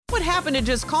What happened to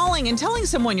just calling and telling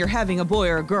someone you're having a boy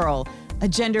or a girl? A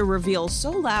gender reveal so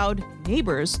loud,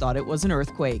 neighbors thought it was an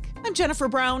earthquake. I'm Jennifer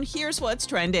Brown. Here's what's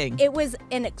trending. It was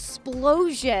an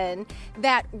explosion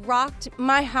that rocked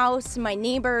my house, my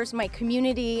neighbors, my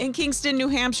community. In Kingston, New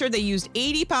Hampshire, they used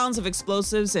 80 pounds of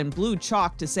explosives and blue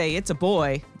chalk to say it's a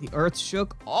boy. The earth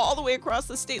shook all the way across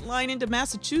the state line into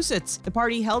Massachusetts. The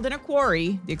party held in a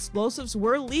quarry. The explosives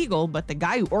were legal, but the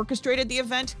guy who orchestrated the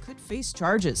event could face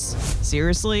charges.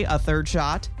 Seriously, a third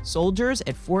shot? Soldiers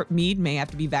at Fort Meade may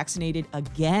have to be vaccinated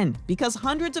again because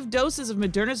hundreds of doses of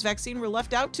Moderna's vaccine were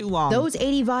left out too long. Those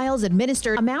 80 vials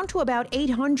administered amount to about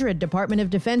 800 Department of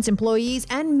Defense employees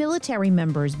and military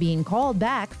members being called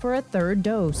back for a third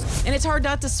dose. And it's hard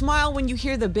not to smile when you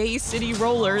hear the Bay City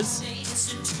Rollers.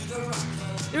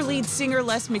 Their lead singer,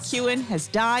 Les McEwen, has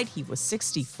died. He was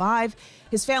 65.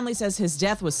 His family says his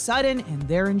death was sudden and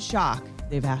they're in shock.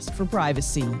 They've asked for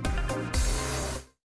privacy.